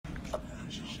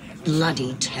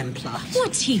bloody Templar.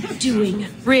 What's he doing?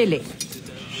 Really?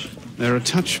 They're a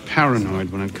touch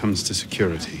paranoid when it comes to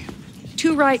security.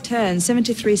 2 right turns,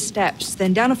 73 steps,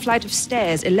 then down a flight of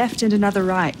stairs, a left and another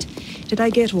right. Did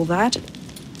I get all that?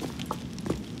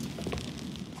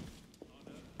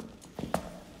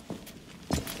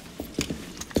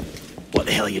 What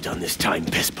the hell you done this time,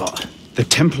 pisspot? The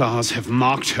Templars have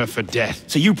marked her for death.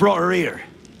 So you brought her here?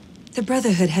 The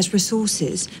Brotherhood has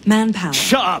resources, manpower.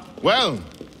 Shut up! Well,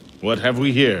 what have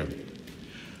we here?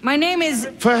 My name is...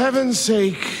 For heaven's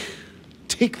sake,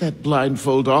 take that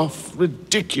blindfold off.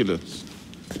 Ridiculous.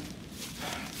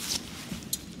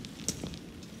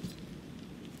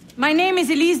 My name is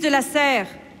Elise de la Serre.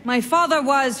 My father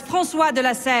was François de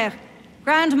la Serre,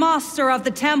 Grand Master of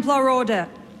the Templar Order.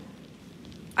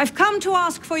 I've come to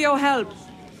ask for your help.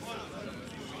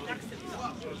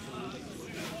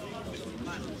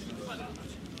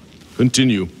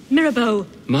 Continue. Mirabeau,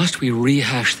 Must we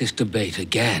rehash this debate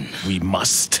again? We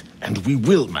must, and we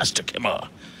will, Master Kemar.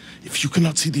 If you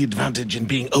cannot see the advantage in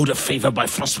being owed a favor by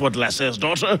Francois de la Serre's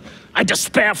daughter, I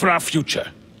despair for our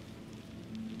future.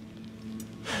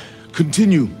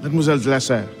 Continue, Mademoiselle de la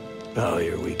Serre. Oh,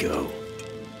 here we go.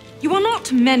 You are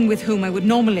not men with whom I would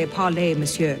normally parley,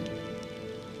 monsieur.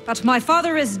 But my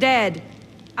father is dead,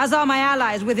 as are my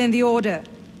allies within the Order.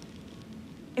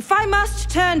 If I must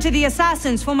turn to the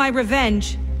assassins for my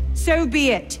revenge, so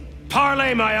be it.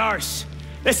 Parlay my arse!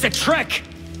 This a trick!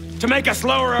 To make us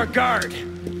lower our guard!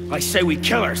 I say we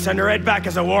kill her, send her head back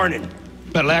as a warning.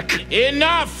 Belek.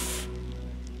 Enough!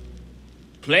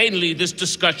 Plainly, this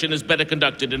discussion is better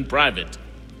conducted in private.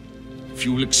 If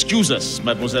you will excuse us,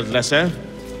 Mademoiselle de la Serre.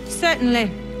 Certainly.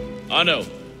 Arno,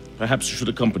 perhaps you should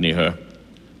accompany her.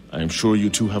 I am sure you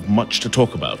two have much to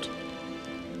talk about.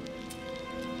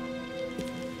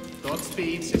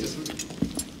 Godspeed, citizen.